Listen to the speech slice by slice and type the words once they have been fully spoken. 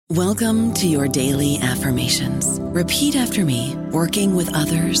Welcome to your daily affirmations. Repeat after me. Working with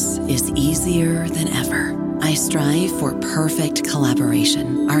others is easier than ever. I strive for perfect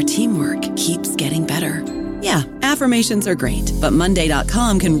collaboration. Our teamwork keeps getting better. Yeah, affirmations are great, but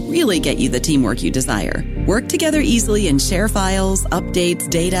Monday.com can really get you the teamwork you desire. Work together easily and share files, updates,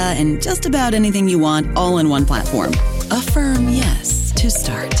 data, and just about anything you want all in one platform. Affirm yes to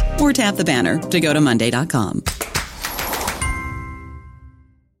start, or tap the banner to go to Monday.com.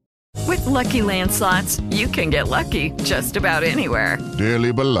 With Lucky Land Slots, you can get lucky just about anywhere.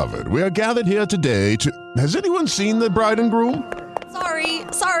 Dearly beloved, we are gathered here today to... Has anyone seen the bride and groom?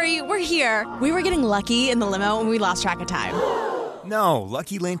 Sorry, we're here. We were getting lucky in the limo and we lost track of time. No,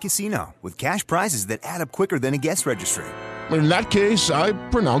 Lucky Land Casino, with cash prizes that add up quicker than a guest registry. In that case, I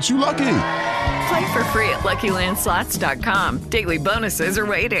pronounce you lucky. Play for free at LuckyLandSlots.com. Daily bonuses are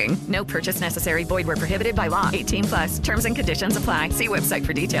waiting. No purchase necessary. Void where prohibited by law. 18+. Terms and conditions apply. See website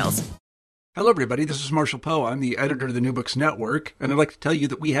for details. Hello, everybody. This is Marshall Poe. I'm the editor of the New Books Network, and I'd like to tell you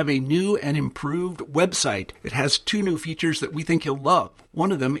that we have a new and improved website. It has 2 new features that we think you'll love.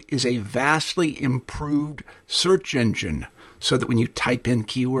 One of them is a vastly improved search engine, so that when you type in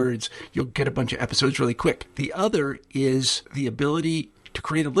keywords, you'll get a bunch of episodes really quick. The other is the ability to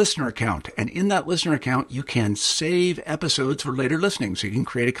create a listener account. And in that listener account, you can save episodes for later listening. So you can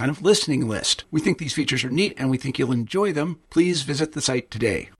create a kind of listening list. We think these features are neat, and we think you'll enjoy them. Please visit the site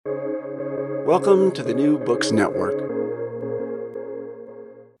today. Welcome to the New Books Network.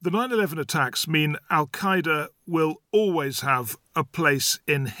 The 9/11 attacks mean Al-Qaeda will always have a place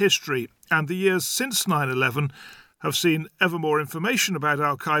in history, and the years since 9/11 have seen ever more information about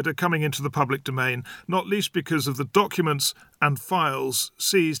Al-Qaeda coming into the public domain, not least because of the documents and files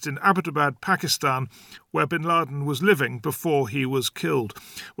seized in Abbottabad, Pakistan, where bin Laden was living before he was killed.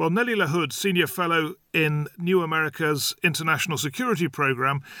 Well, Nellie LaHood, Senior Fellow in New America's International Security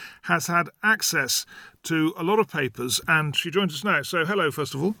Program, has had access to a lot of papers, and she joins us now. So hello,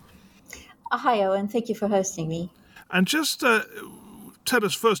 first of all. Hi, Owen. Thank you for hosting me. And just tell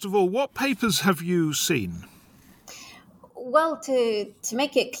us, first of all, what papers have you seen? Well, to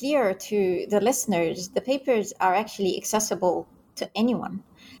make it clear to the listeners, the papers are actually accessible to anyone.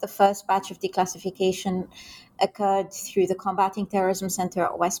 The first batch of declassification occurred through the Combating Terrorism Center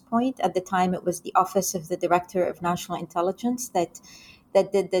at West Point. At the time, it was the Office of the Director of National Intelligence that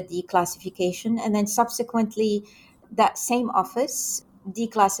did the declassification. And then subsequently, that same office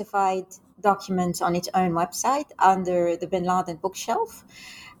declassified documents on its own website under the Bin Laden bookshelf.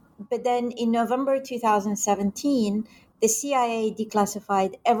 But then in November 2017, the CIA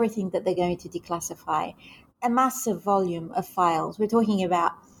declassified everything that they're going to declassify, a massive volume of files. We're talking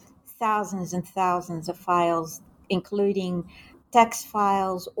about thousands and thousands of files, including text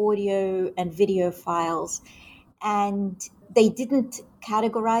files, audio and video files. And they didn't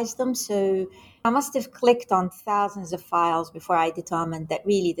categorize them. So I must have clicked on thousands of files before I determined that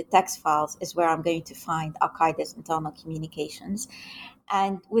really the text files is where I'm going to find Al-Qaeda's internal communications.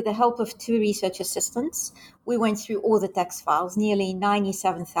 And with the help of 2 research assistants, we went through all the text files, nearly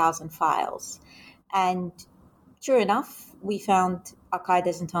 97,000 files. And sure enough, we found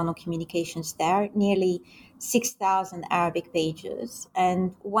Al-Qaeda's internal communications there, nearly 6,000 Arabic pages.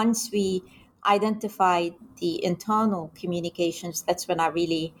 And once we identified the internal communications, that's when I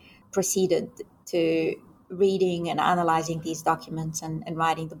really proceeded to reading and analyzing these documents and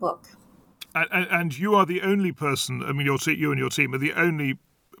writing the book. And you are the only person, I mean, you and your team are the only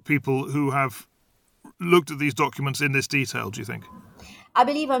people who have looked at these documents in this detail, do you think? I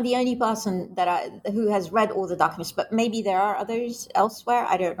believe I'm the only person who has read all the documents, but maybe there are others elsewhere.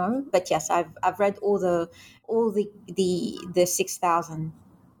 I don't know. But yes, I've read all the 6,000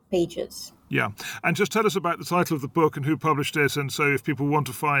 pages. Yeah. And just tell us about the title of the book and who published it. And so if people want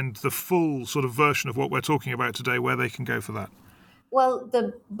to find the full sort of version of what we're talking about today, where they can go for that. Well,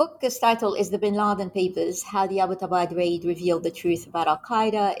 the book's title is The Bin Laden Papers, How the Abbottabad Raid Revealed the Truth About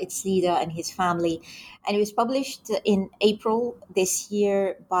Al-Qaeda, its leader and his family. And it was published in April this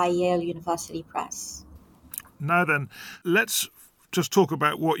year by Yale University Press. Now then, let's just talk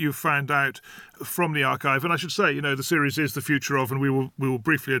about what you found out from the archive. And I should say, the series is The Future Of, and we will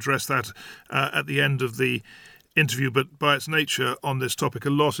briefly address that at the end of the interview, but by its nature on this topic, a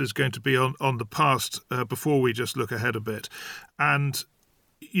lot is going to be on the past before we just look ahead a bit. And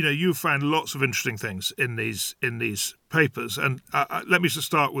you've found lots of interesting things in these papers, and let me just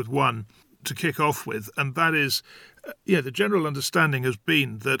start with one to kick off with, and that is, the general understanding has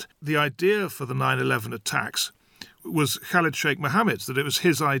been that the idea for the 9/11 attacks was Khalid Sheikh Mohammed's, that it was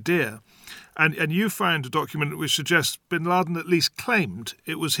his idea, and you found a document which suggests bin Laden at least claimed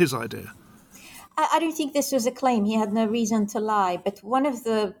it was his idea. I don't think this was a claim. He had no reason to lie. But one of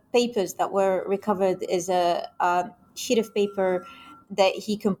the papers that were recovered is a sheet of paper that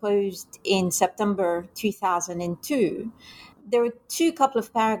he composed in September 2002. There were couple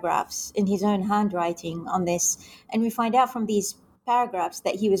of paragraphs in his own handwriting on this, and we find out from these paragraphs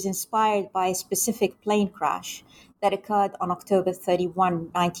that he was inspired by a specific plane crash that occurred on October 31,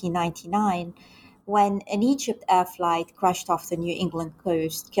 1999, when an Egypt Air flight crashed off the New England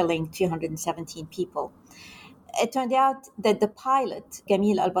coast, killing 217 people. It turned out that the pilot,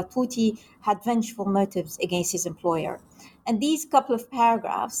 Gamil al-Batouti, had vengeful motives against his employer. And these couple of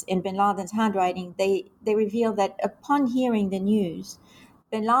paragraphs in bin Laden's handwriting, they reveal that upon hearing the news,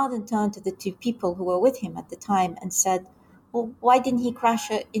 bin Laden turned to the two people who were with him at the time and said, well, why didn't he crash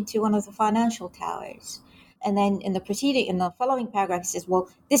into one of the financial towers? And then in the following paragraph, he says, well,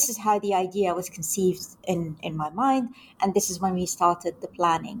 this is how the idea was conceived in my mind, and this is when we started the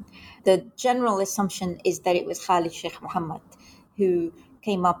planning. The general assumption is that it was Khalid Sheikh Mohammed who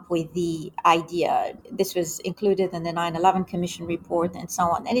came up with the idea. This was included in the 9/11 Commission report and so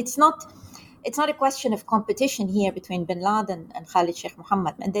on. And it's not a question of competition here between bin Laden and Khalid Sheikh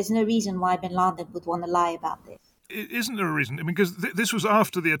Mohammed, and there's no reason why bin Laden would want to lie about this. Isn't there a reason? I mean, because this was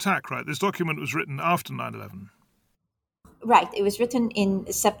after the attack, right? This document was written after 9/11. Right. It was written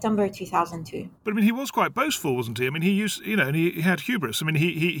in September 2002. But I mean, he was quite boastful, wasn't he? I mean, he used, and he had hubris. I mean,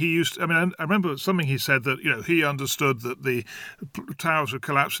 he used. I mean, I remember something he said that he understood that the towers would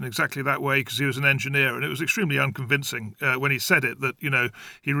collapse in exactly that way because he was an engineer, and it was extremely unconvincing when he said it that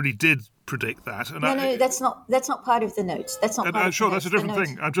he really did predict that. And no, that's not part of the notes. That's not. Sure, that's a different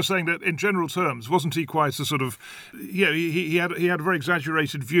thing. I'm just saying that in general terms, wasn't he quite a sort of, he had a very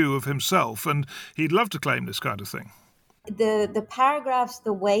exaggerated view of himself, and he'd love to claim this kind of thing. The paragraphs,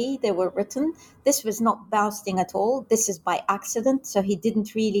 the way they were written, this was not boasting at all. This is by accident. So he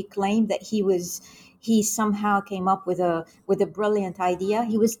didn't really claim that he somehow came up with a brilliant idea.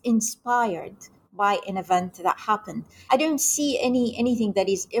 He was inspired by an event that happened. I don't see anything that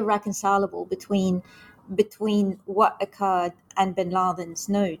is irreconcilable between what occurred and bin Laden's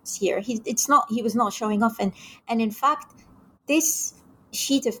notes here. He was not showing off. And in fact, this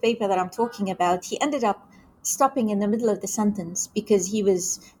sheet of paper that I'm talking about, he ended up stopping in the middle of the sentence because he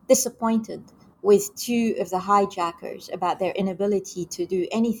was disappointed with two of the hijackers about their inability to do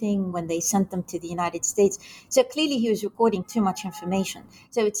anything when they sent them to the United States. So clearly he was recording too much information.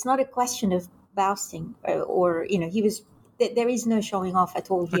 So it's not a question of boasting or there is no showing off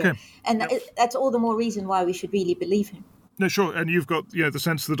at all here. Okay. And that's all the more reason why we should really believe him. No, sure. And you've got the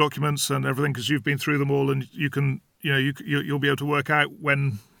sense of the documents and everything because you've been through them all, and you can you'll be able to work out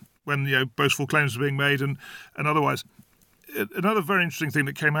when boastful claims are being made and otherwise. Another very interesting thing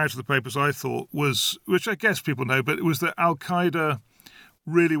that came out of the papers, I thought, was, which I guess people know, but it was that Al-Qaeda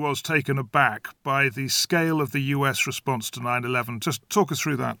really was taken aback by the scale of the US response to 9/11. Just talk us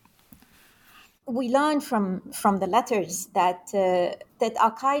through that. We learned from the letters that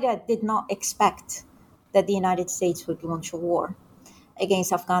Al-Qaeda did not expect that the United States would launch a war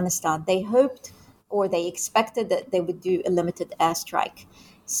against Afghanistan. They hoped or they expected that they would do a limited airstrike.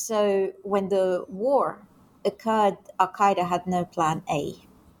 So when the war occurred, Al-Qaeda had no plan A.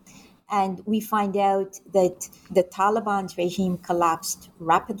 And we find out that the Taliban's regime collapsed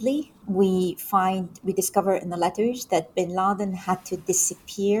rapidly. We discover in the letters that bin Laden had to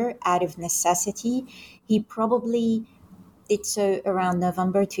disappear out of necessity. He probably did so around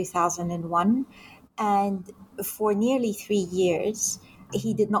November 2001. And for nearly 3 years,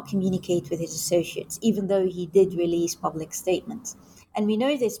 he did not communicate with his associates, even though he did release public statements. And we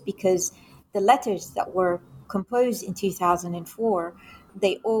know this because the letters that were composed in 2004,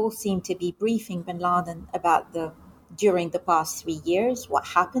 they all seem to be briefing bin Laden about during the past 3 years, what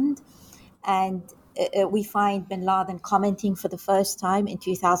happened. And we find bin Laden commenting for the first time in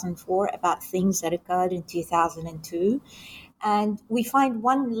 2004 about things that occurred in 2002. And we find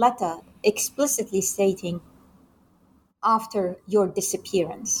one letter explicitly stating, after your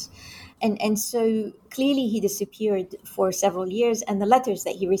disappearance. And so clearly he disappeared for several years, and the letters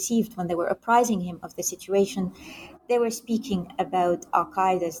that he received when they were apprising him of the situation, they were speaking about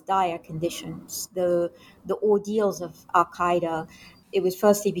Al-Qaeda's dire conditions, the ordeals of Al-Qaeda. It was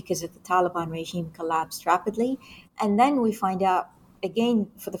firstly because of the Taliban regime collapsed rapidly, and then we find out,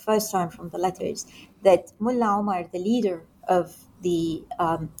 again, for the first time from the letters, that Mullah Omar, the leader of the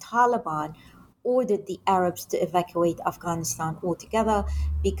Taliban, ordered the Arabs to evacuate Afghanistan altogether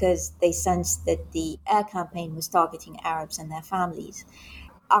because they sensed that the air campaign was targeting Arabs and their families.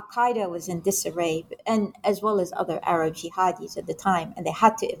 Al-Qaeda was in disarray, and as well as other Arab jihadis at the time, and they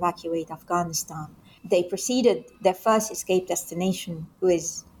had to evacuate Afghanistan. They proceeded, their first escape destination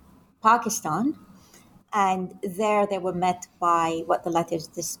was Pakistan, And there they were met by what the letters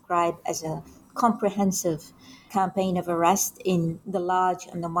describe as a comprehensive campaign of arrest in the large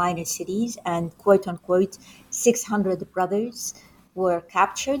and the minor cities, and quote unquote 600 brothers were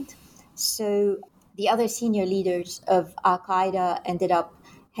captured. So the other senior leaders of Al-Qaeda ended up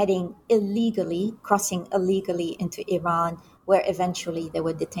crossing illegally into Iran, where eventually they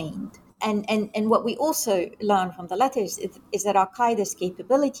were detained. And what we also learn from the letters is that Al-Qaeda's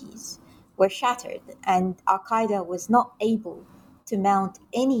capabilities were shattered, and Al-Qaeda was not able to mount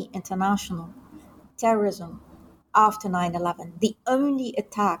any international terrorism after 9/11. The only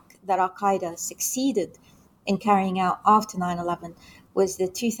attack that Al-Qaeda succeeded in carrying out after 9/11 was the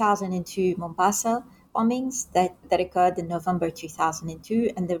 2002 Mombasa bombings that occurred in November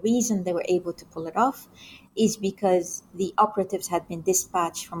 2002. And the reason they were able to pull it off is because the operatives had been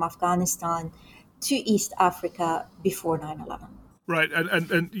dispatched from Afghanistan to East Africa before 9/11. Right,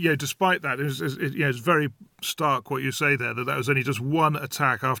 and despite that, it's very stark what you say there, that was only just one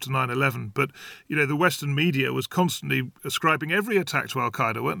attack after 9/11. But, the Western media was constantly ascribing every attack to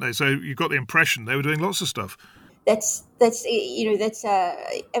Al-Qaeda, weren't they? So you got the impression they were doing lots of stuff. That's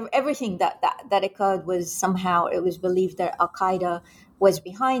everything that occurred was somehow it was believed that Al-Qaeda was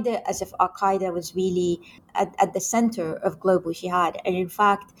behind it, as if Al-Qaeda was really at the center of global jihad. And in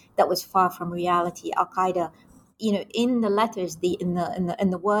fact, that was far from reality. Al-Qaeda, in the letters, in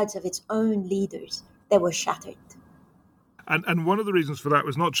the words of its own leaders, they were shattered. And one of the reasons for that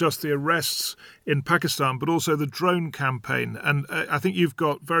was not just the arrests in Pakistan, but also the drone campaign. And I think you've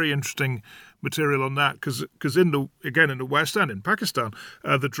got very interesting material on that, because in the West and in Pakistan,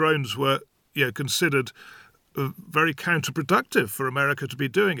 the drones were considered very counterproductive for America to be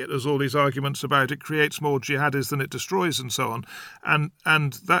doing it. There's all these arguments about it creates more jihadis than it destroys and so on.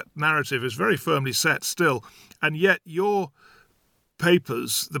 And that narrative is very firmly set still. And yet your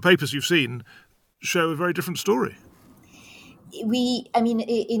papers, the papers you've seen, show a very different story.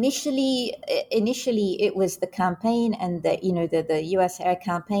 Initially it was the campaign and the U.S. air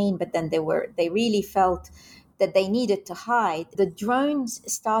campaign, but then they really felt that they needed to hide. The drones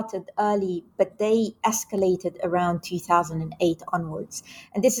started early, but they escalated around 2008 onwards.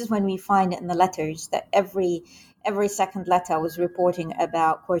 And this is when we find in the letters that every second letter was reporting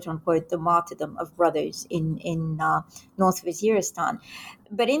about, quote unquote, the martyrdom of brothers in North Waziristan.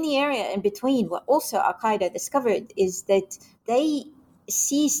 But in the area in between, what also Al-Qaeda discovered is that they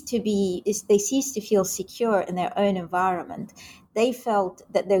ceased to feel secure in their own environment. They felt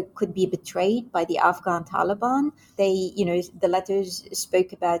that they could be betrayed by the Afghan Taliban. The letters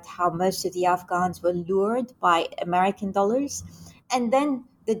spoke about how most of the Afghans were lured by American dollars. And then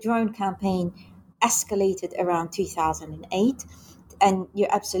the drone campaign escalated around 2008. And you're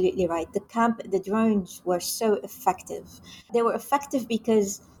absolutely right. The drones were so effective. They were effective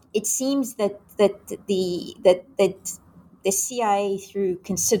because it seems that the CIA threw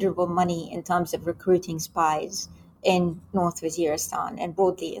considerable money in terms of recruiting spies in North Waziristan and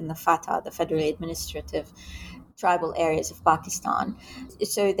broadly in the FATA, the Federally Administrative Tribal Areas of Pakistan.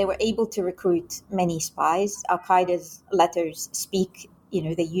 So they were able to recruit many spies. Al-Qaeda's letters speak,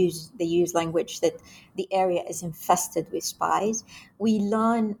 they use language that the area is infested with spies. We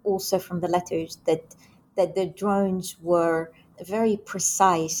learn also from the letters that the drones were very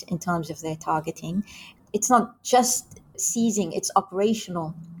precise in terms of their targeting. It's not just ceasing its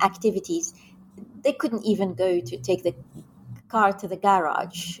operational activities. They couldn't even go to take the car to the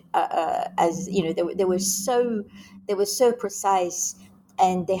garage, they were so precise,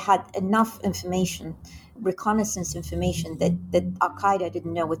 and they had enough information, reconnaissance information, that Al-Qaeda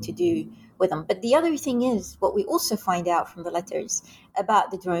didn't know what to do with them. But the other thing is, what we also find out from the letters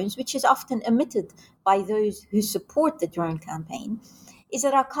about the drones, which is often omitted by those who support the drone campaign, is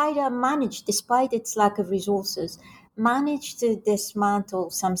that Al-Qaeda managed, despite its lack of resources, managed to dismantle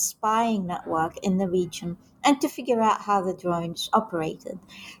some spying network in the region and to figure out how the drones operated.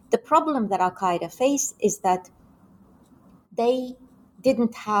 The problem that Al-Qaeda faced is that they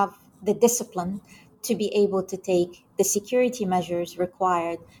didn't have the discipline to be able to take the security measures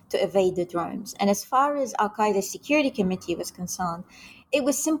required to evade the drones. And as far as Al-Qaeda's security committee was concerned, it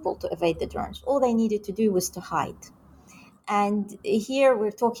was simple to evade the drones. All they needed to do was to hide. And here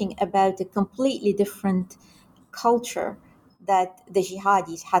we're talking about a completely different culture that the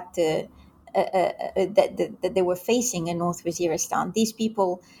jihadis had to that they were facing in North Waziristan. These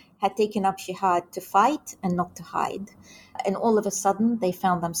people had taken up jihad to fight and not to hide, and all of a sudden they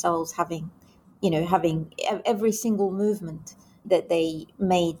found themselves having every single movement that they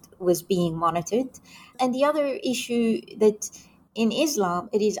made was being monitored. And the other issue, that in Islam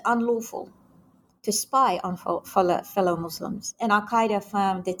it is unlawful to spy on fellow Muslims. And Al-Qaeda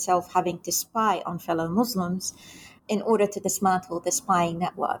found itself having to spy on fellow Muslims in order to dismantle the spying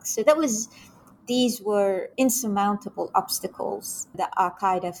network. So these were insurmountable obstacles that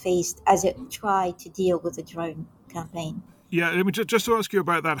Al-Qaeda faced as it tried to deal with the drone campaign. Yeah, I mean, just to ask you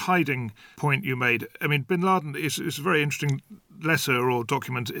about that hiding point you made. I mean, bin Laden is a very interesting letter or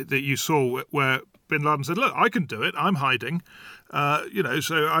document that you saw where bin Laden said, look, I can do it. I'm hiding.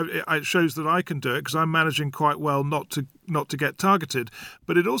 So it shows that I can do it because I'm managing quite well not to get targeted.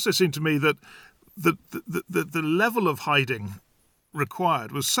 But it also seemed to me that the level of hiding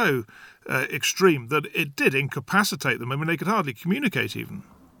required was so extreme that it did incapacitate them. I mean, they could hardly communicate even.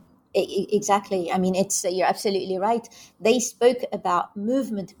 Exactly. I mean, you're absolutely right. They spoke about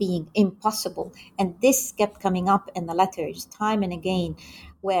movement being impossible. And this kept coming up in the letters time and again,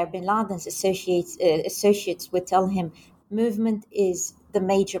 where bin Laden's associates would tell him, movement is the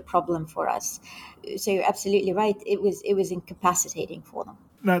major problem for us. So you're absolutely right. It was incapacitating for them.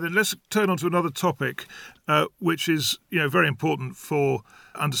 Now then, let's turn on to another topic, which is very important for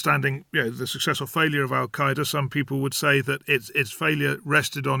understanding the success or failure of Al-Qaeda. Some people would say that its failure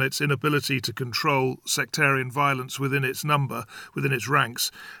rested on its inability to control sectarian violence within its ranks.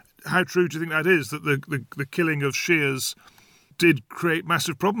 How true do you think that is, that the killing of Shias did create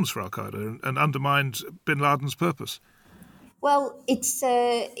massive problems for Al-Qaeda and undermined bin Laden's purpose? Well, it's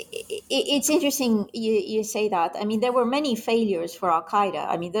interesting you say that. I mean, there were many failures for Al-Qaeda.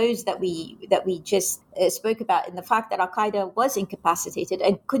 I mean, those that we just spoke about, in the fact that Al-Qaeda was incapacitated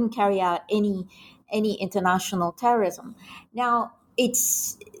and couldn't carry out any international terrorism. Now,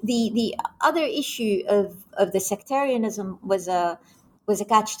 it's the other issue of the sectarianism was a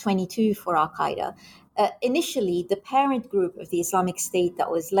catch-22 for Al-Qaeda. Initially, the parent group of the Islamic State that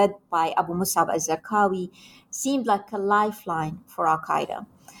was led by Abu Musab al-Zarqawi seemed like a lifeline for Al-Qaeda.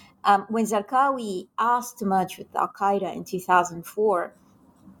 When Zarqawi asked to merge with Al-Qaeda in 2004,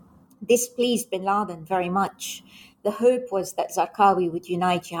 this pleased bin Laden very much. The hope was that Zarqawi would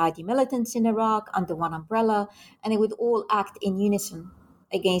unite jihadi militants in Iraq under one umbrella, and they would all act in unison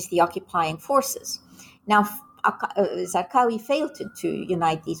against the occupying forces. Now, Zarqawi failed to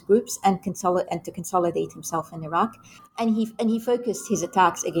unite these groups and to consolidate himself in Iraq, and he focused his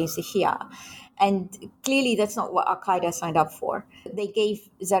attacks against the Shia. And clearly that's not what Al-Qaeda signed up for. They gave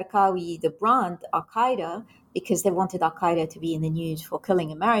Zarqawi the brand Al-Qaeda because they wanted Al-Qaeda to be in the news for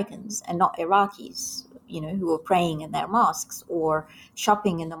killing Americans and not Iraqis, who were praying in their mosques or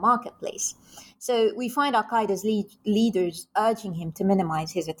shopping in the marketplace. So we find Al-Qaeda's leaders urging him to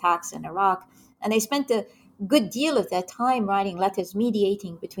minimize his attacks in Iraq, and they spent a good deal of their time writing letters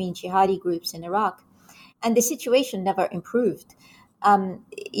mediating between jihadi groups in Iraq. And the situation never improved.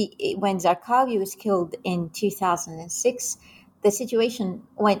 When Zarqawi was killed in 2006, the situation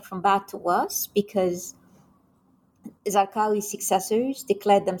went from bad to worse because Zarqawi's successors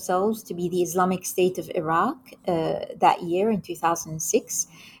declared themselves to be the Islamic State of Iraq that year in 2006.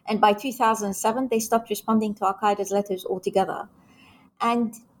 And by 2007, they stopped responding to Al-Qaeda's letters altogether.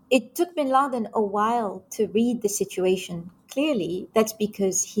 And it took bin Laden a while to read the situation clearly. That's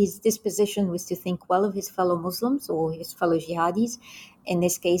because his disposition was to think well of his fellow Muslims or his fellow jihadis, in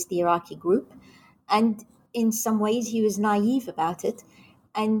this case, the Iraqi group. And in some ways, he was naive about it.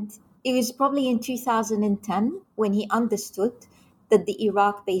 And it was probably in 2010 when he understood that the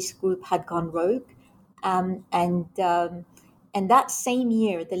Iraq-based group had gone rogue. And that same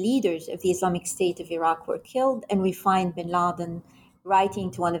year, the leaders of the Islamic State of Iraq were killed, and we find bin Laden writing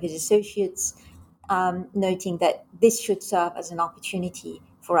to one of his associates, noting that this should serve as an opportunity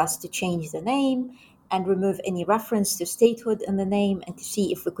for us to change the name and remove any reference to statehood in the name, and to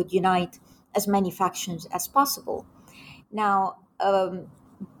see if we could unite as many factions as possible. Now,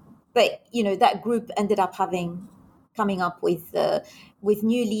 but that group ended up coming up with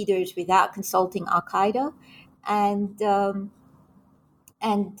new leaders without consulting Al-Qaeda, and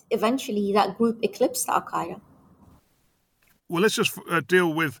eventually that group eclipsed Al-Qaeda. Well, let's just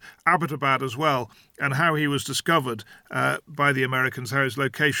deal with Abbottabad as well, and how he was discovered by the Americans, how his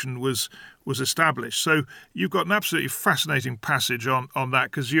location was established. So you've got an absolutely fascinating passage on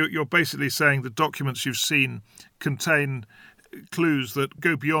that, because you're basically saying the documents you've seen contain clues that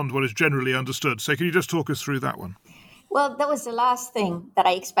go beyond what is generally understood. So can you just talk us through that one? Well, that was the last thing that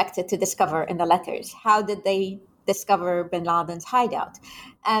I expected to discover in the letters. How did they discover bin Laden's hideout?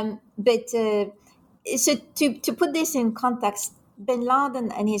 So to put this in context, bin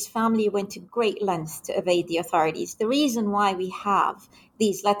Laden and his family went to great lengths to evade the authorities. The reason why we have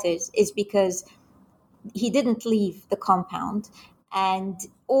these letters is because he didn't leave the compound, and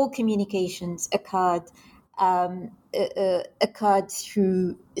all communications occurred occurred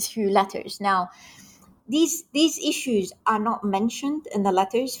through letters. Now, these issues are not mentioned in the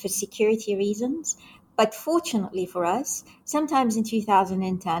letters for security reasons, but fortunately for us, sometimes in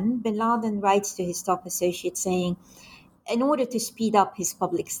 2010, bin Laden writes to his top associate saying, in order to speed up his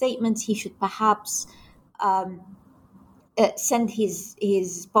public statements, he should perhaps send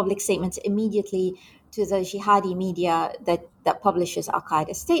his public statements immediately to the jihadi media that publishes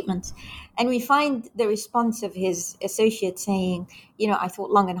Al-Qaeda statements. And we find the response of his associate saying, I thought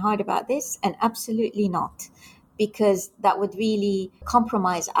long and hard about this, and absolutely not, because that would really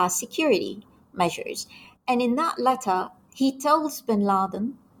compromise our security measures. And in that letter, he tells bin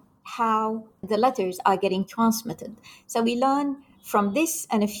Laden how the letters are getting transmitted. So we learn from this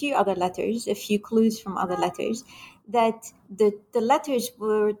and a few other letters, a few clues from other letters, that the letters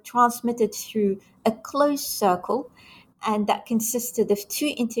were transmitted through a closed circle, and that consisted of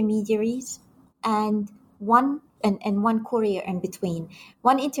two intermediaries and one courier in between.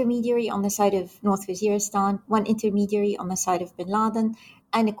 One intermediary on the side of North Waziristan, one intermediary on the side of bin Laden,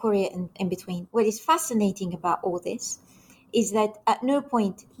 and a courier in between. What is fascinating about all this is that at no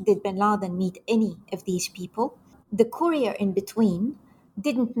point did bin Laden meet any of these people. The courier in between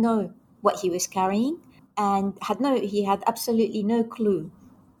didn't know what he was carrying and he had absolutely no clue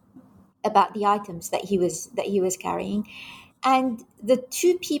about the items that he was carrying. And the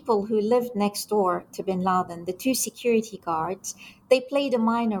two people who lived next door to bin Laden, the two security guards, they played a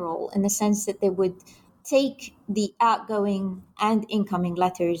minor role in the sense that they would take the outgoing and incoming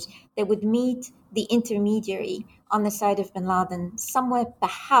letters. They would meet the intermediary on the side of bin Laden somewhere,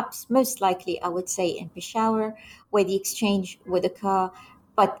 perhaps, most likely, I would say, in Peshawar, where the exchange would occur.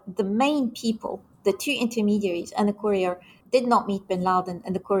 But the main people, the two intermediaries and the courier, did not meet bin Laden,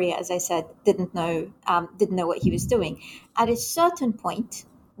 and the courier, as I said, didn't know what he was doing. At a certain point,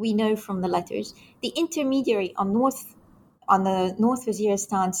 we know from the letters, the intermediary on the North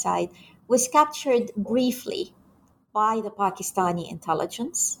Waziristan side was captured briefly by the Pakistani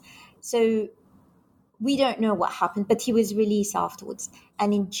intelligence. So we don't know what happened, but he was released afterwards.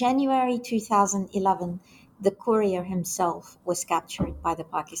 And in January 2011, the courier himself was captured by the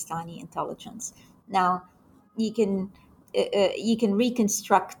Pakistani intelligence. Now, you can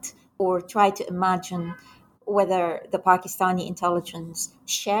reconstruct or try to imagine whether the Pakistani intelligence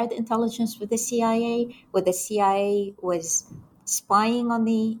shared intelligence with the CIA, whether the CIA was spying on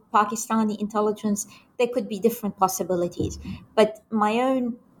the Pakistani intelligence. There could be different possibilities. But my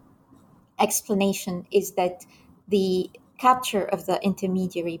own explanation is that the capture of the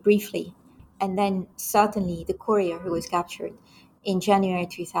intermediary briefly, and then certainly the courier who was captured in January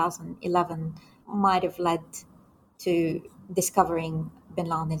 2011, might have led to discovering bin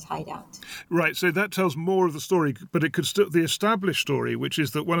Laden's hideout. Right, so that tells more of the story, but it could still, the established story, which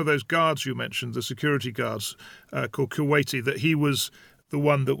is that one of those guards you mentioned, the security guards called Kuwaiti, that he was the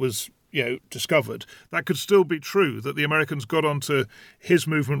one that was discovered, that could still be true, that the Americans got onto his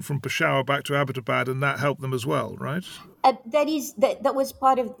movement from Peshawar back to Abbottabad, and that helped them as well, right? That was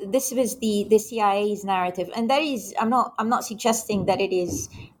part of this was the CIA's narrative, and that is I'm not suggesting that it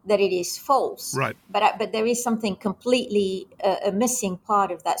is false, right? But there is something completely a missing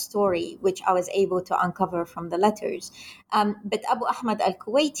part of that story, which I was able to uncover from the letters. But Abu Ahmad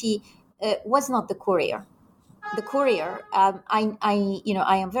al-Kuwaiti was not the courier. The courier,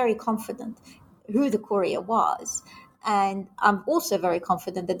 I am very confident who the courier was, and I'm also very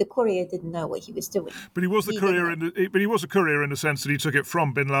confident that the courier didn't know what he was doing. But he was the courier, but he was a courier in the sense that he took it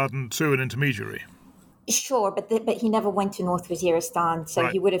from bin Laden to an intermediary. Sure, but he never went to North Waziristan, so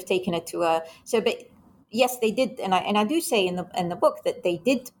right. He would have taken it to a. So, but yes, they did, and I do say in the book that they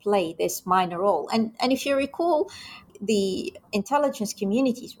did play this minor role, and if you recall. The intelligence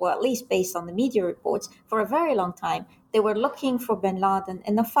communities, well, at least based on the media reports, for a very long time, they were looking for bin Laden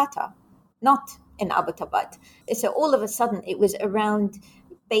in the Fatah, not in Abbottabad. So all of a sudden, it was around,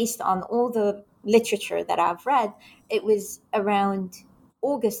 based on all the literature that I've read, it was around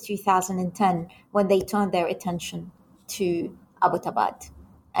August 2010 when they turned their attention to Abbottabad.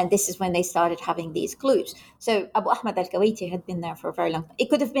 And this is when they started having these clues. So Abu Ahmad al-Kuwaiti had been there for a very long time. It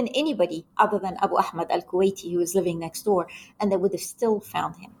could have been anybody other than Abu Ahmad al-Kuwaiti who was living next door, and they would have still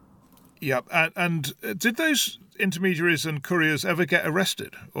found him. Yeah, and did those intermediaries and couriers ever get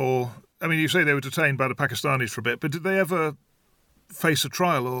arrested? Or, I mean, you say they were detained by the Pakistanis for a bit, but did they ever face a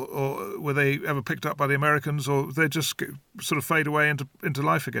trial, or were they ever picked up by the Americans, or did they just sort of fade away into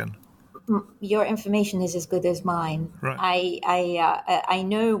life again? Your information is as good as mine. Right. I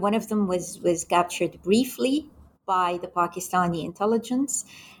know one of them was captured briefly by the Pakistani intelligence.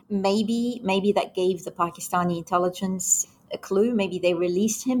 Maybe that gave the Pakistani intelligence a clue. Maybe they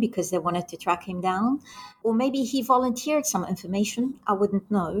released him because they wanted to track him down, or maybe he volunteered some information. I wouldn't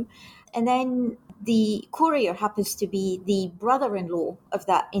know. And then the courier happens to be the brother-in-law of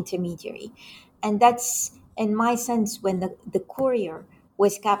that intermediary. And that's, in my sense, when the courier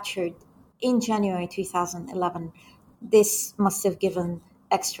was captured in January 2011, this must have given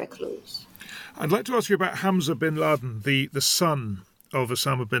extra clues. I'd like to ask you about Hamza bin Laden, the son of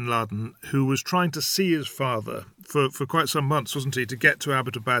Osama bin Laden, who was trying to see his father for quite some months, wasn't he, to get to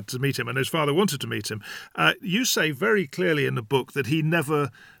Abbottabad to meet him, and his father wanted to meet him. You say very clearly in the book that he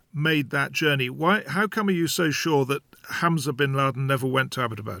never made that journey. Why? How come are you so sure that Hamza bin Laden never went to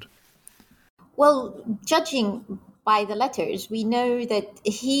Abbottabad? Well, judging by the letters, we know that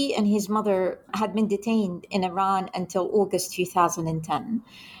he and his mother had been detained in Iran until August 2010.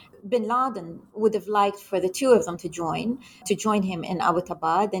 Bin Laden would have liked for the two of them to join him in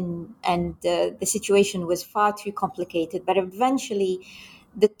Abbottabad, and the situation was far too complicated. But eventually,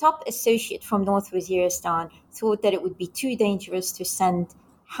 the top associate from North Waziristan thought that it would be too dangerous to send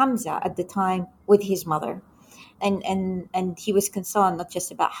Hamza at the time with his mother. And he was concerned not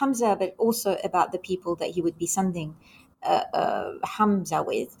just about Hamza, but also about the people that he would be sending Hamza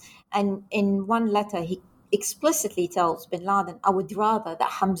with. And in one letter, he explicitly tells bin Laden, I would rather that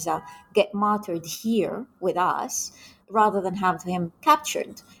Hamza get martyred here with us rather than have him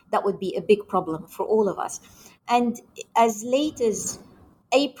captured. That would be a big problem for all of us. And as late as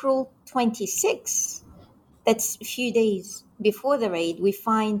April 26, that's a few days before the raid, we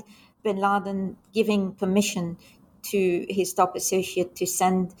find bin Laden giving permission to his top associate to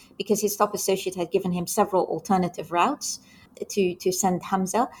send, because his top associate had given him several alternative routes to send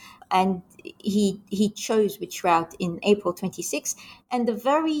Hamza, and he chose which route in April 26. And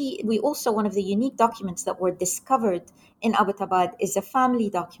one of the unique documents that were discovered in Abbottabad is a family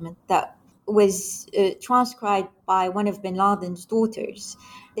document that was transcribed by one of bin Laden's daughters.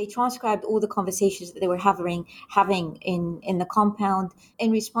 They transcribed all the conversations that they were having in the compound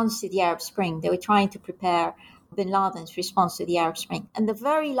in response to the Arab Spring. They were trying to prepare bin Laden's response to the Arab Spring. And the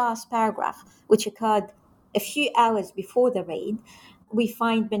very last paragraph, which occurred a few hours before the raid, we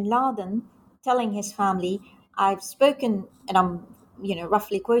find bin Laden telling his family, I've spoken, and I'm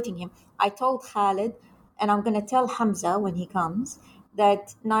roughly quoting him, I told Khalid, and I'm going to tell Hamza when he comes,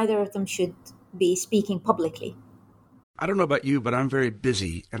 that neither of them should be speaking publicly. I don't know about you, but I'm very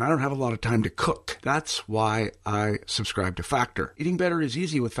busy and I don't have a lot of time to cook. That's why I subscribe to Factor. Eating better is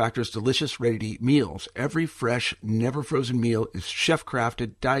easy with Factor's delicious, ready-to-eat meals. Every fresh, never frozen meal is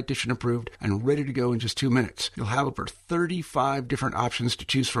chef-crafted, dietitian approved, and ready to go in just 2 minutes. You'll have over 35 different options to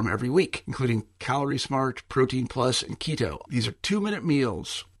choose from every week, including Calorie Smart, Protein Plus, and Keto. These are 2-minute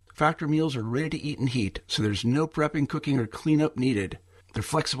meals. Factor meals are ready to eat and heat, so there's no prepping, cooking, or cleanup needed. They're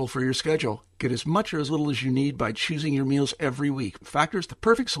flexible for your schedule. Get as much or as little as you need by choosing your meals every week. Factor is the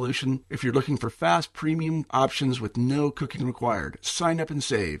perfect solution if you're looking for fast, premium options with no cooking required. Sign up and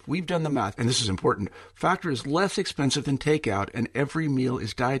save. We've done the math, and this is important. Factor is less expensive than takeout, and every meal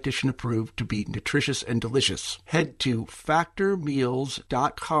is dietitian approved to be nutritious and delicious. Head to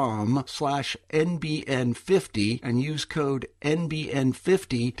factormeals.com/NBN50 and use code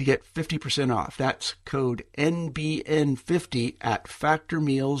NBN50 to get 50% off. That's code NBN50 at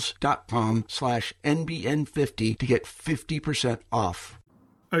factormeals.com/NBN50 to get 50% off.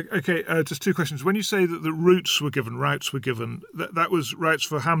 Okay, just two questions. When you say that the routes were given, that was routes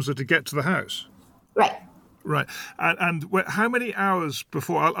for Hamza to get to the house? Right. Right. And how many hours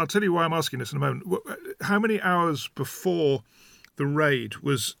before, I'll tell you why I'm asking this in a moment, how many hours before the raid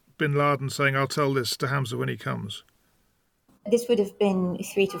was bin Laden saying, I'll tell this to Hamza when he comes? This would have been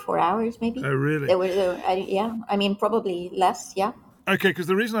 3 to 4 hours, maybe. Oh, really? Yeah. I mean, probably less, yeah. Okay, because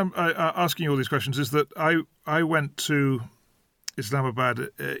the reason I'm asking you all these questions is that I went to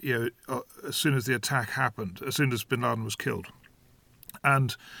Islamabad, as soon as the attack happened, as soon as bin Laden was killed,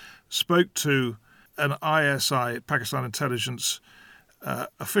 and spoke to an ISI, Pakistan intelligence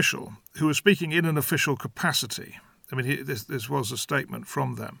official, who was speaking in an official capacity. I mean, this was a statement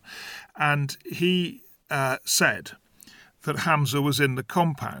from them, and he said that Hamza was in the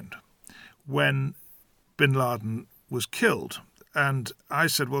compound when bin Laden was killed. And I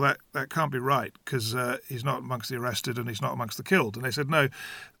said, well, that can't be right, because he's not amongst the arrested and he's not amongst the killed. And they said, no,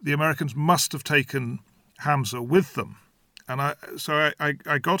 the Americans must have taken Hamza with them. And I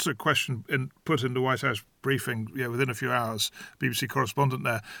got a question put in the White House briefing within a few hours. BBC correspondent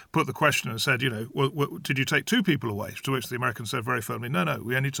there put the question and said, did you take 2 people away? To which the Americans said very firmly, no,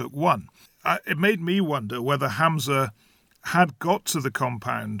 we only took 1. It made me wonder whether Hamza had got to the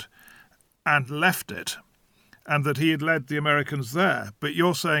compound and left it, and that he had led the Americans there. But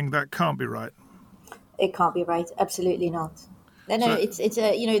you're saying that can't be right. It can't be right. Absolutely not. No, it's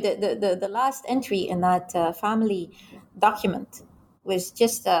the last entry in that family document was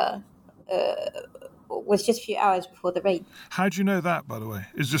just a few hours before the raid. How do you know that, by the way?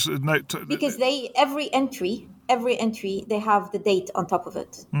 It's just a note. Because every entry, they have the date on top of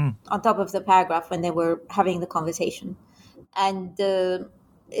it, on top of the paragraph when they were having the conversation, and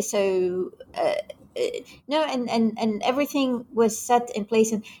and everything was set in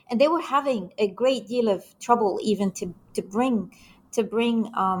place, and they were having a great deal of trouble even to bring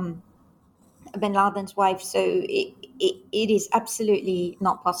Bin Laden's wife. So it is absolutely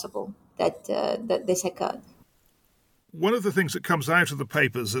not possible that this occurred. One of the things that comes out of the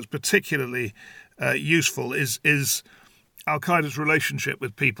papers that's particularly useful is Al-Qaeda's relationship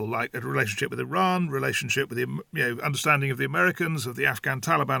with people, like a relationship with Iran, relationship with the understanding of the Americans, of the Afghan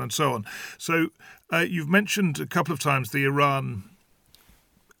Taliban, and so on. So you've mentioned a couple of times the Iran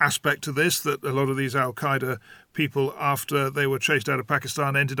aspect to this, that a lot of these Al-Qaeda people, after they were chased out of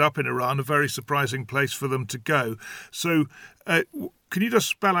Pakistan, ended up in Iran, a very surprising place for them to go. So can you just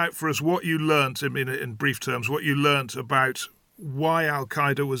spell out for us what you learnt, in brief terms, what you learnt about why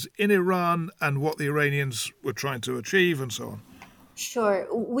Al-Qaeda was in Iran and what the Iranians were trying to achieve and so on? Sure.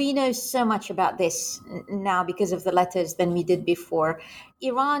 We know so much about this now because of the letters than we did before.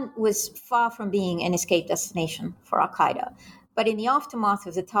 Iran was far from being an escape destination for Al-Qaeda. But in the aftermath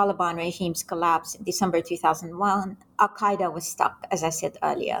of the Taliban regime's collapse in December 2001, Al-Qaeda was stuck, as I said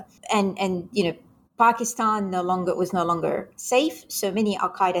earlier. And Pakistan was no longer safe, so many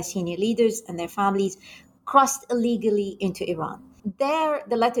Al-Qaeda senior leaders and their families crossed illegally into Iran. There,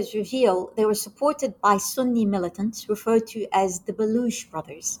 the letters reveal they were supported by Sunni militants referred to as the Baluch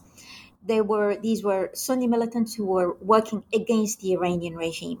brothers. These were Sunni militants who were working against the Iranian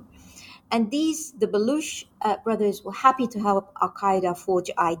regime. And the Baluch brothers were happy to help Al-Qaeda forge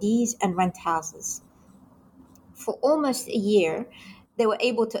IDs and rent houses. For almost a year, they were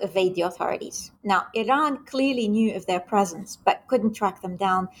able to evade the authorities. Now, Iran clearly knew of their presence, but couldn't track them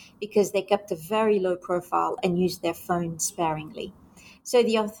down because they kept a very low profile and used their phones sparingly. So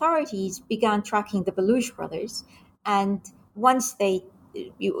the authorities began tracking the Baluch brothers, and once they,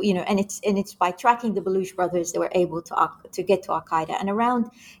 it's by tracking the Baluch brothers they were able to get to Al-Qaeda. And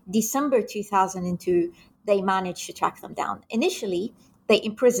around December 2002, they managed to track them down. Initially, they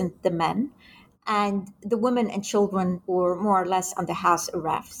imprisoned the men, and the women and children were more or less under house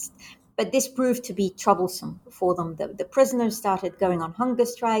arrest. But this proved to be troublesome for them. The prisoners started going on hunger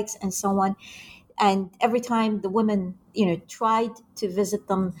strikes and so on. And every time the women, tried to visit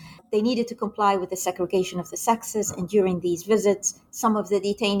them, they needed to comply with the segregation of the sexes. And during these visits, some of the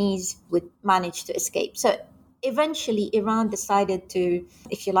detainees would manage to escape. So eventually, Iran decided to,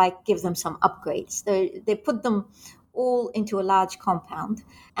 if you like, give them some upgrades. They put them all into a large compound,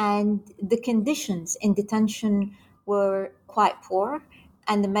 and the conditions in detention were quite poor,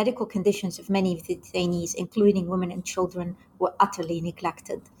 and the medical conditions of many of the detainees, including women and children, were utterly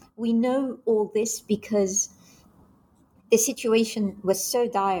neglected. We know all this because the situation was so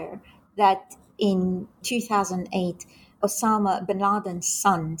dire that in 2008, Osama bin Laden's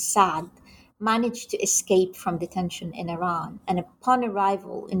son, Saad, managed to escape from detention in Iran. And upon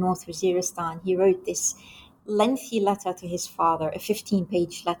arrival in North Waziristan, he wrote this lengthy letter to his father, a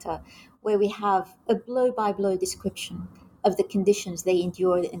 15-page letter, where we have a blow-by-blow description of the conditions they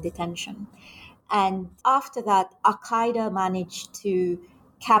endured in detention. And after that, Al-Qaeda managed to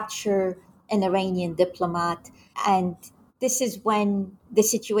capture an Iranian diplomat, and this is when the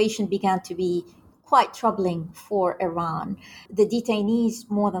situation began to be quite troubling for Iran. The detainees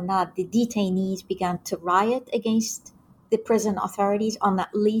began to riot against the prison authorities. On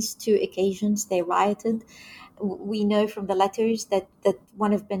at least 2 occasions they rioted. We know from the letters that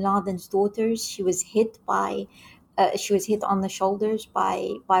one of bin Laden's daughters, she was hit on the shoulders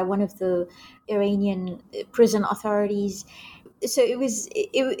by one of the Iranian prison authorities. So it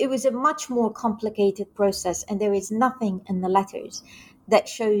was a much more complicated process, and there is nothing in the letters that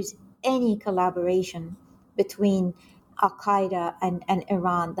shows any collaboration between Al-Qaeda and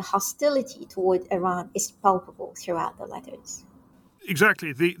Iran. The hostility toward Iran is palpable throughout the letters.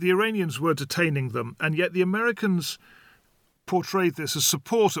 Exactly. The Iranians were detaining them, and yet the Americans portrayed this as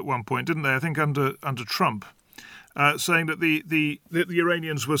support at one point, didn't they? I think under Trump, saying that the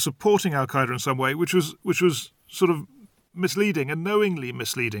Iranians were supporting Al-Qaeda in some way, which was sort of misleading and knowingly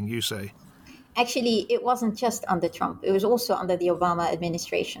misleading, you say. Actually, it wasn't just under Trump. It was also under the Obama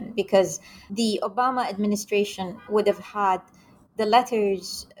administration, because the Obama administration would have had the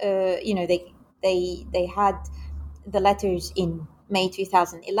letters, they had the letters in May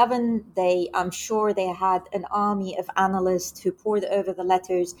 2011. I'm sure they had an army of analysts who pored over the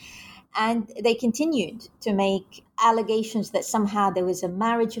letters. And they continued to make allegations that somehow there was a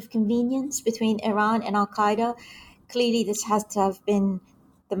marriage of convenience between Iran and Al-Qaeda. Clearly, this has to have been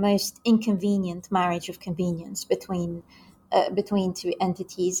the most inconvenient marriage of convenience between two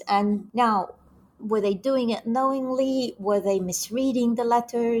entities. And now, were they doing it knowingly? Were they misreading the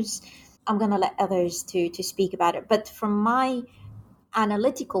letters? I'm going to let others to speak about it. But from my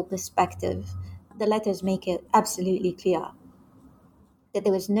analytical perspective, the letters make it absolutely clear that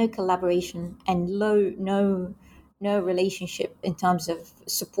there was no collaboration and no relationship in terms of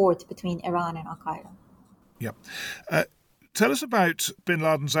support between Iran and Al-Qaeda. Yeah. Tell us about bin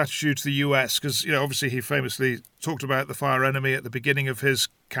Laden's attitude to the US, because obviously he famously talked about the fire enemy at the beginning of his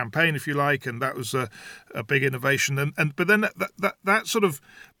campaign, if you like, and that was a big innovation. But then that sort of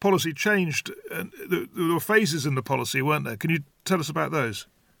policy changed. There were phases in the policy, weren't there? Can you tell us about those?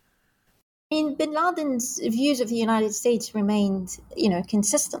 Bin Laden's views of the United States remained,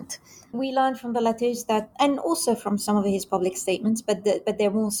 consistent. We learned from the letters that, and also from some of his public statements, but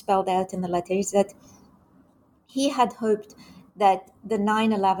they're more spelled out in the letters, that he had hoped that the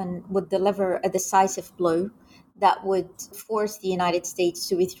 9/11 would deliver a decisive blow that would force the United States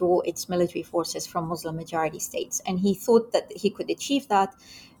to withdraw its military forces from Muslim-majority states. And he thought that he could achieve that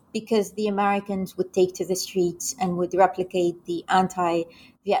because the Americans would take to the streets and would replicate the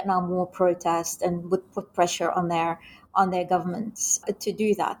anti-Vietnam War protest and would put pressure on their governments to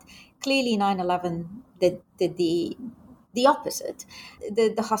do that. Clearly, 9/11 did the opposite.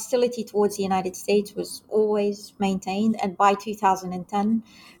 The hostility towards the United States was always maintained, and by 2010,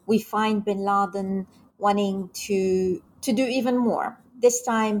 we find bin Laden wanting to do even more. This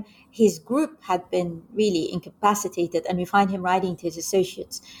time, his group had been really incapacitated, and we find him writing to his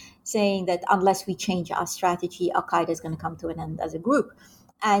associates saying that unless we change our strategy, Al-Qaeda is going to come to an end as a group.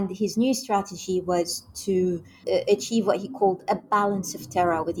 And his new strategy was to achieve what he called a balance of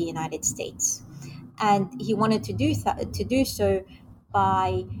terror with the United States. And he wanted to do so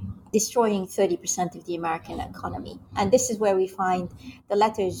by destroying 30% of the American economy. And this is where we find the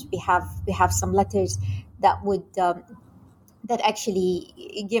letters. We have some letters that would that actually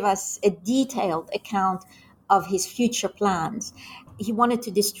give us a detailed account of his future plans. He wanted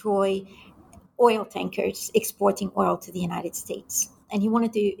to destroy oil tankers exporting oil to the United States, and he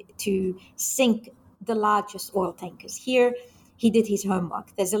wanted to sink the largest oil tankers. Here, he did his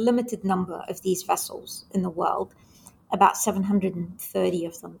homework. There's a limited number of these vessels in the world, about 730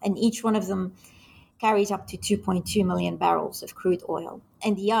 of them, and each one of them carries up to 2.2 million barrels of crude oil.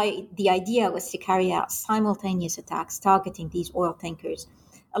 And the idea was to carry out simultaneous attacks targeting these oil tankers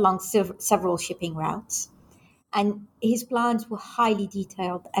along several shipping routes. And his plans were highly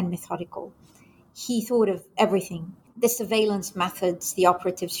detailed and methodical. He thought of everything: the surveillance methods the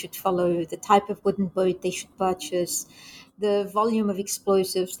operatives should follow, the type of wooden boat they should purchase, the volume of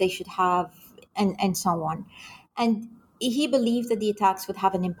explosives they should have, and so on. And he believed that the attacks would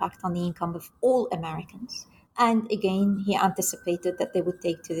have an impact on the income of all Americans. And again, he anticipated that they would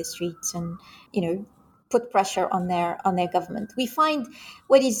take to the streets and, put pressure on their government. We find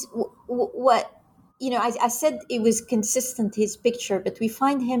I said it was consistent, his picture, but we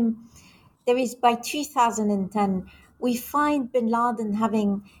find him, by 2010, we find bin Laden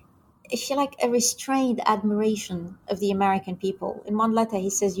having, if you like, a restrained admiration of the American people. In one letter, he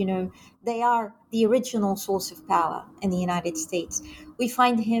says, they are the original source of power in the United States. We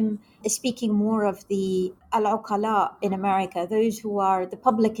find him speaking more of the al-uqala in America, those who are the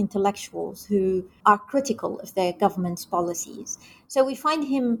public intellectuals who are critical of their government's policies. So we find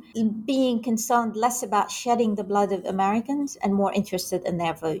him being concerned less about shedding the blood of Americans and more interested in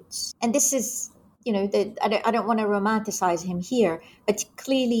their votes. And this is, I don't want to romanticize him here, but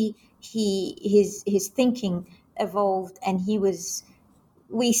clearly his thinking evolved, and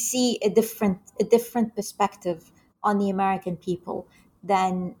we see a different perspective on the American people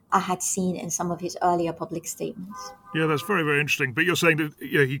than I had seen in some of his earlier public statements. Yeah, that's very, very interesting. But you're saying that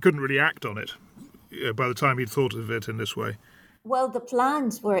he couldn't really act on it by the time he'd thought of it in this way. Well, the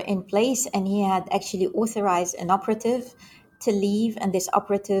plans were in place, and he had actually authorized an operative to leave, and this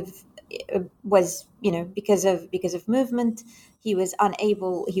operative was, because of movement, he was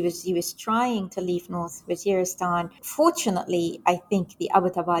unable. He was trying to leave North Waziristan. Fortunately, I think the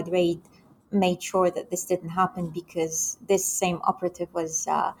Abbottabad raid made sure that this didn't happen, because this same operative was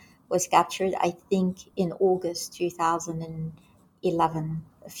captured, I think, in August 2011,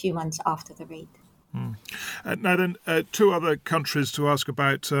 a few months after the raid. Now then, two other countries to ask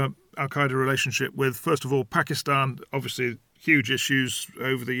about Al-Qaeda relationship with. First of all, Pakistan. Obviously, huge issues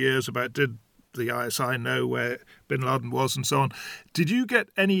over the years about did the ISI know where bin Laden was and so on. Did you get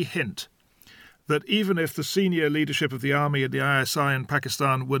any hint that even if the senior leadership of the army and the ISI in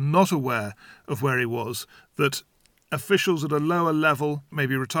Pakistan were not aware of where he was, that officials at a lower level,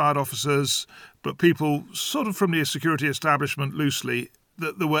 maybe retired officers, but people sort of from the security establishment loosely,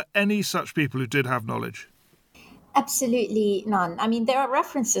 that there were any such people who did have knowledge? Absolutely none. I mean, there are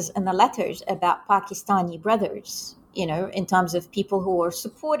references in the letters about Pakistani brothers, in terms of people who were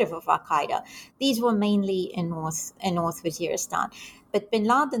supportive of Al-Qaeda. These were mainly in North Waziristan. But bin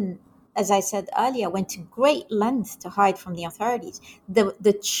Laden, as I said earlier, went to great lengths to hide from the authorities.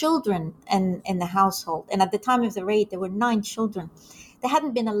 The children in the household, and at the time of the raid, there were 9 children. They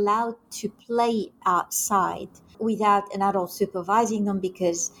hadn't been allowed to play outside without an adult supervising them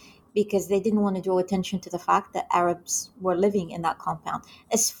because they didn't want to draw attention to the fact that Arabs were living in that compound.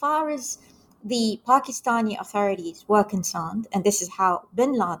 As far as the Pakistani authorities were concerned, and this is how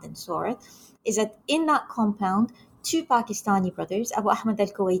bin Laden saw it, is that in that compound, 2 Pakistani brothers, Abu Ahmed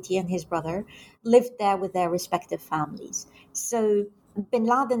al-Kuwaiti and his brother, lived there with their respective families. So bin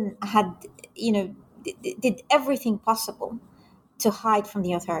Laden had, did everything possible to hide from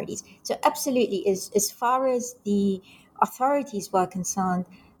the authorities. So absolutely, as far as the authorities were concerned,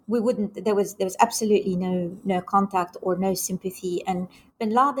 there was absolutely no contact or no sympathy, and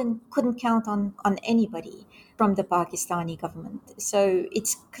bin Laden couldn't count on anybody from the Pakistani government. So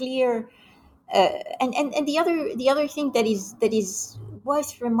it's clear. And the other thing that is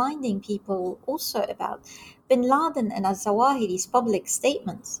worth reminding people also about, bin Laden and al-Zawahiri's public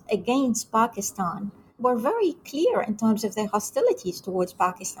statements against Pakistan were very clear in terms of their hostilities towards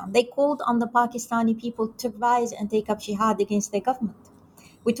Pakistan. They called on the Pakistani people to rise and take up jihad against their government.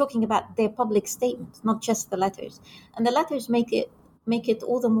 We're talking about their public statements, not just the letters. And the letters make it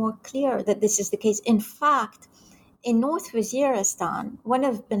all the more clear that this is the case. In fact, in North Waziristan, one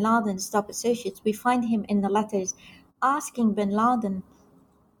of bin Laden's top associates, we find him in the letters asking bin Laden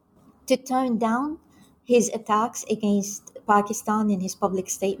to tone down his attacks against Pakistan in his public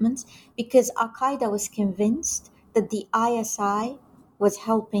statements because Al-Qaeda was convinced that the ISI was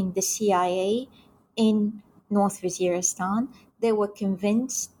helping the CIA in North Waziristan. They were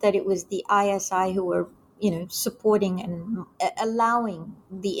convinced that it was the ISI who were, supporting and allowing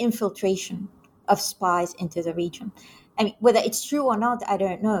the infiltration of spies into the region. I mean, whether it's true or not, I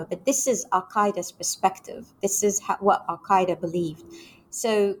don't know. But this is Al-Qaeda's perspective. This is what Al-Qaeda believed.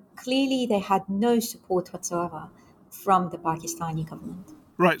 So clearly, they had no support whatsoever from the Pakistani government.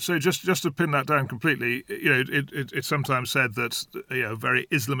 Right. So just to pin that down completely, it's sometimes said that a very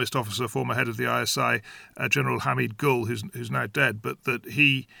Islamist officer, former head of the ISI, General Hamid Gul, who's now dead, but that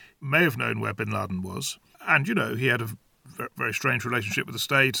he may have known where bin Laden was, and he had a very strange relationship with the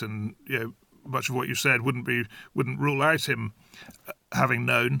state, and much of what you said wouldn't rule out him having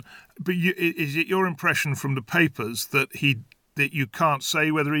known. But is it your impression from the papers that you can't say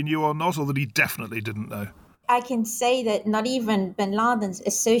whether he knew or not, or that he definitely didn't know? I can say that not even bin Laden's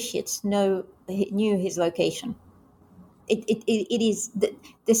associates knew his location. It is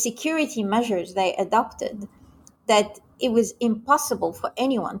the security measures they adopted that it was impossible for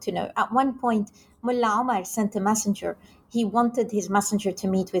anyone to know. At one point, Mullah Omar sent a messenger. He wanted his messenger to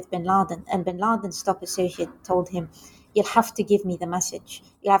meet with bin Laden, and bin Laden's top associate told him, "You'll have to give me the message.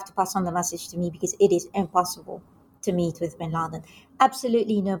 You have to pass on the message to me because it is impossible to meet with bin Laden."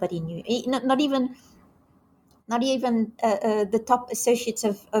 Absolutely nobody knew. Not even the top associates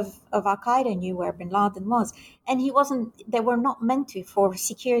of Al-Qaeda knew where bin Laden was. And they were not meant to for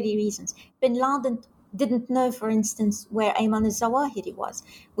security reasons. Bin Laden didn't know, for instance, where Ayman al-Zawahiri was.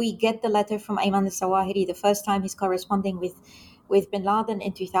 We get the letter from Ayman al-Zawahiri the first time he's corresponding with bin Laden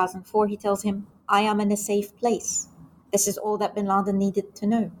in 2004. He tells him, "I am in a safe place." This is all that bin Laden needed to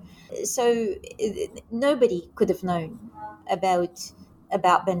know. So nobody could have known about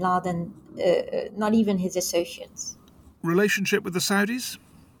bin Laden, not even his associates. Relationship with the Saudis?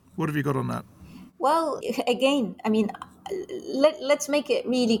 What have you got on that? Well, again, I mean, let's make it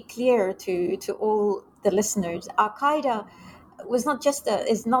really clear to all the listeners. Al-Qaeda is not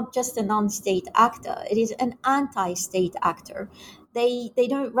just a non-state actor. It is an anti-state actor. They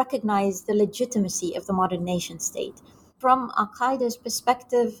don't recognize the legitimacy of the modern nation state. From Al-Qaeda's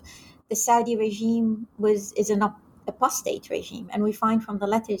perspective, the Saudi regime is an apostate regime, and we find from the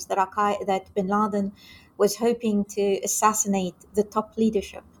letters that bin Laden was hoping to assassinate the top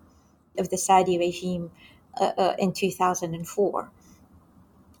leadership of the Saudi regime in 2004.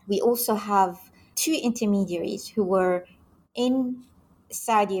 We also have 2 intermediaries who were in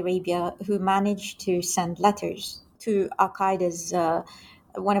Saudi Arabia who managed to send letters to Al-Qaeda's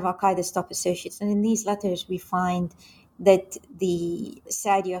one of Al-Qaeda's top associates, and in these letters we find that the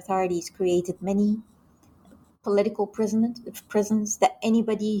Saudi authorities created many political prisons, that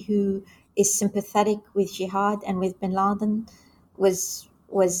anybody who is sympathetic with jihad and with bin Laden was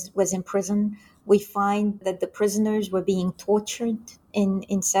in prison. We find that the prisoners were being tortured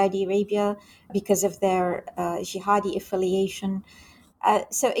in Saudi Arabia because of their jihadi affiliation.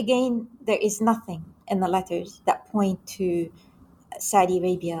 So again, there is nothing in the letters that point to Saudi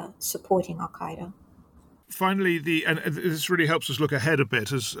Arabia supporting Al-Qaeda. Finally, and this really helps us look ahead a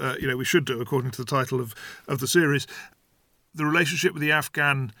bit, as we should do according to the title of the series, the relationship with the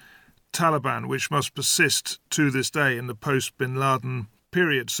Afghan Taliban, which must persist to this day in the post-Bin Laden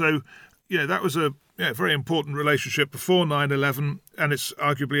period. So, that was a very important relationship before 9/11, and it's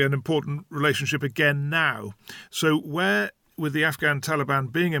arguably an important relationship again now. So where, with the Afghan Taliban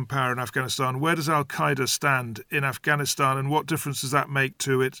being in power in Afghanistan, where does Al-Qaeda stand in Afghanistan, and what difference does that make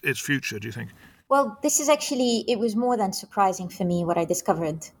to its future, do you think? Well, it was more than surprising for me what I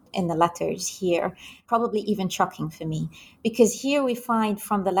discovered in the letters here, probably even shocking for me, because here we find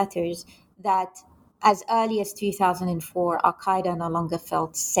from the letters that as early as 2004, Al-Qaeda no longer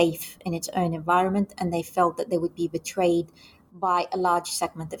felt safe in its own environment, and they felt that they would be betrayed by a large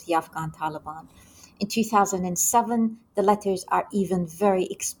segment of the Afghan Taliban. In 2007, the letters are even very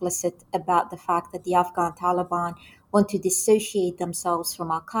explicit about the fact that the Afghan Taliban want to dissociate themselves from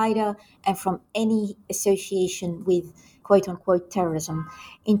Al-Qaeda and from any association with quote-unquote terrorism.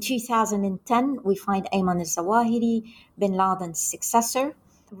 In 2010, we find Ayman al-Zawahiri, bin Laden's successor,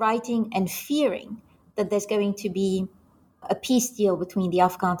 writing and fearing that there's going to be a peace deal between the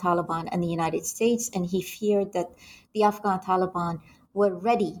Afghan Taliban and the United States, and he feared that the Afghan Taliban were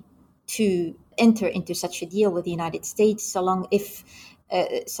ready to enter into such a deal with the United States so long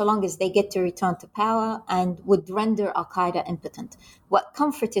as they get to return to power, and would render Al-Qaeda impotent. What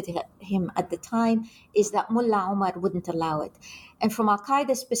comforted him at the time is that Mullah Omar wouldn't allow it. And from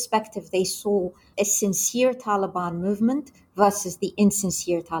Al-Qaeda's perspective, they saw a sincere Taliban movement versus the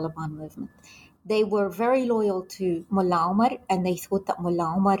insincere Taliban movement. They were very loyal to Mullah Omar, and they thought that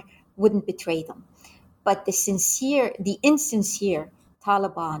Mullah Omar wouldn't betray them. But the insincere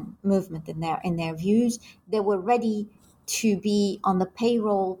Taliban movement, in their views, they were ready to be on the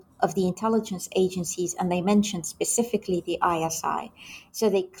payroll of the intelligence agencies, and they mentioned specifically the ISI. So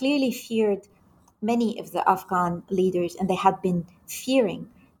they clearly feared many of the Afghan leaders, and they had been fearing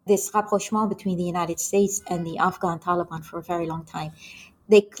this rapprochement between the United States and the Afghan Taliban for a very long time.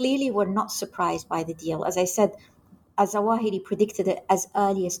 They clearly were not surprised by the deal. As I said, al-Zawahiri predicted it as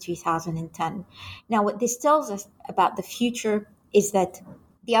early as 2010. Now, what this tells us about the future is that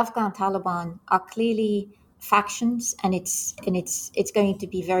the Afghan Taliban are clearly factions, and it's going to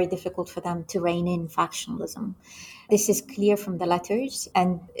be very difficult for them to rein in factionalism. This is clear from the letters,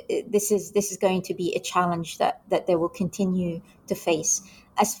 and this is going to be a challenge that they will continue to face.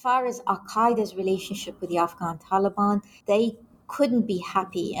 As far as Al-Qaeda's relationship with the Afghan Taliban, they couldn't be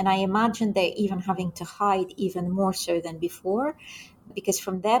happy, and I imagine they're even having to hide even more so than before, because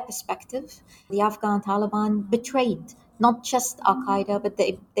from their perspective, the Afghan Taliban betrayed not just Al-Qaeda, but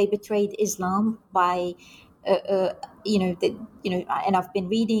they betrayed Islam by and I've been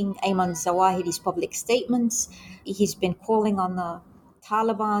reading Ayman Zawahiri's public statements. He's been calling on the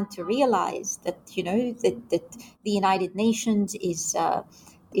Taliban to realize that that the United Nations is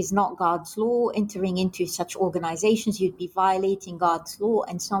not God's law. Entering into such organizations, you'd be violating God's law,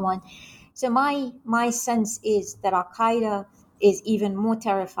 and so on. So my sense is that Al-Qaeda is even more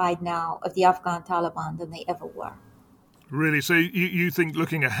terrified now of the Afghan Taliban than they ever were. Really? So you think,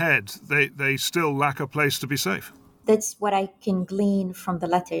 looking ahead, they still lack a place to be safe? That's what I can glean from the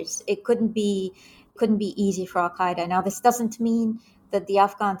letters. It couldn't be easy for Al-Qaeda. Now, this doesn't mean that the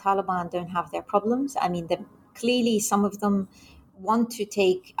Afghan Taliban don't have their problems. I mean, clearly some of them want to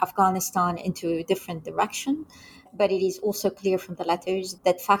take Afghanistan into a different direction, but it is also clear from the letters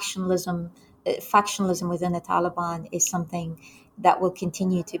that factionalism within the Taliban is something that will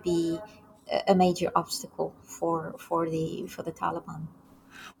continue to be a major obstacle for the Taliban.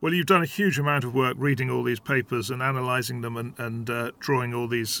 Well, you've done a huge amount of work reading all these papers and analysing them and drawing all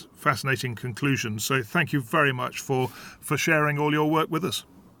these fascinating conclusions. So thank you very much for sharing all your work with us.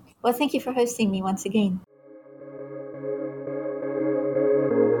 Well, thank you for hosting me once again.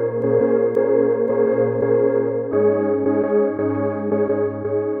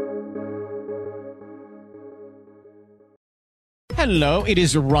 Hello, it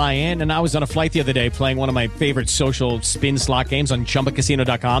is Ryan, and I was on a flight the other day playing one of my favorite social spin slot games on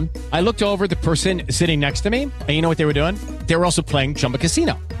ChumbaCasino.com. I looked over at the person sitting next to me, and you know what they were doing? They were also playing Chumba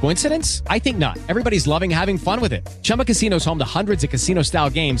Casino. Coincidence? I think not. Everybody's loving having fun with it. Chumba Casino is home to hundreds of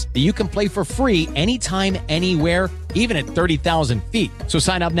casino-style games that you can play for free anytime, anywhere, even at 30,000 feet. So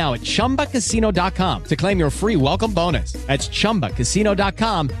sign up now at ChumbaCasino.com to claim your free welcome bonus. That's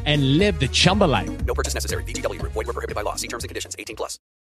ChumbaCasino.com and live the Chumba life. No purchase necessary. VGW. Void where prohibited by law. See terms and conditions. 18+.